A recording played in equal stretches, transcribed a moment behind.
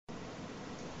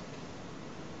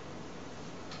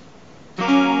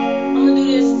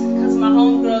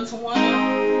homegirl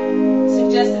Tawana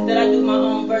suggested that I do my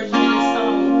own version of this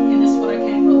song, and this is what I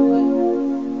came up with.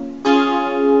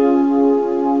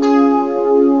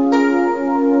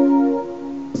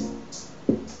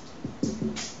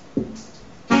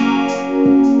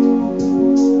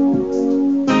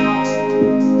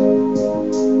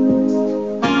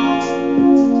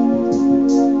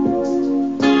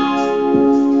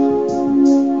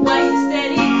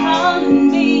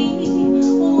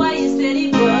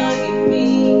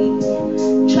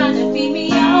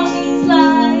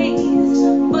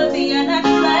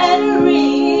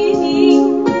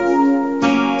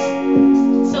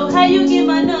 You get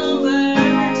my number.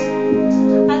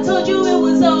 I told you it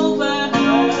was over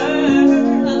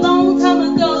a long time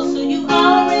ago, so you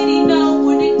already know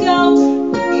where to go.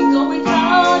 You can go and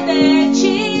call that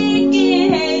chicken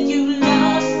head you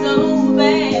love so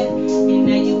bad, and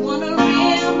now you wanna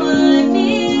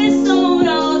reminisce on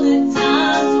all the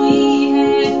times we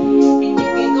had. And you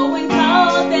can go and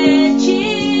call that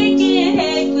chicken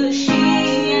head, 'cause she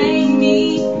ain't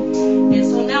me. And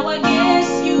so now I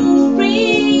guess you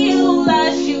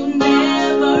realize you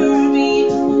never be.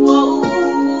 Whoa.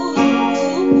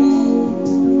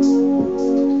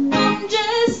 I'm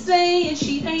just saying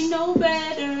she ain't no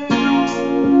better.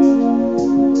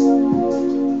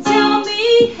 Tell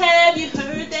me, have you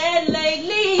heard that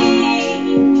lately?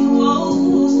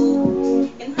 Whoa.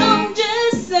 And I'm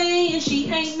just saying she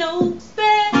ain't no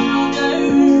better.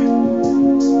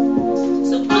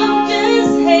 So I'm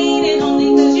just hating only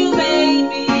 'cause you made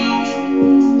me.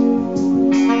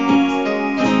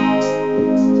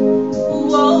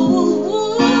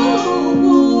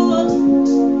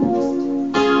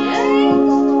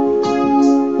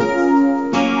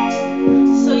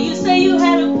 So you say you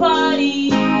had a party.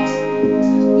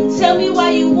 Tell me why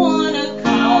you wanna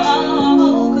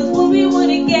call. 'Cause when we were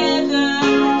together,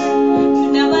 you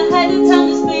never had the time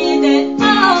to spend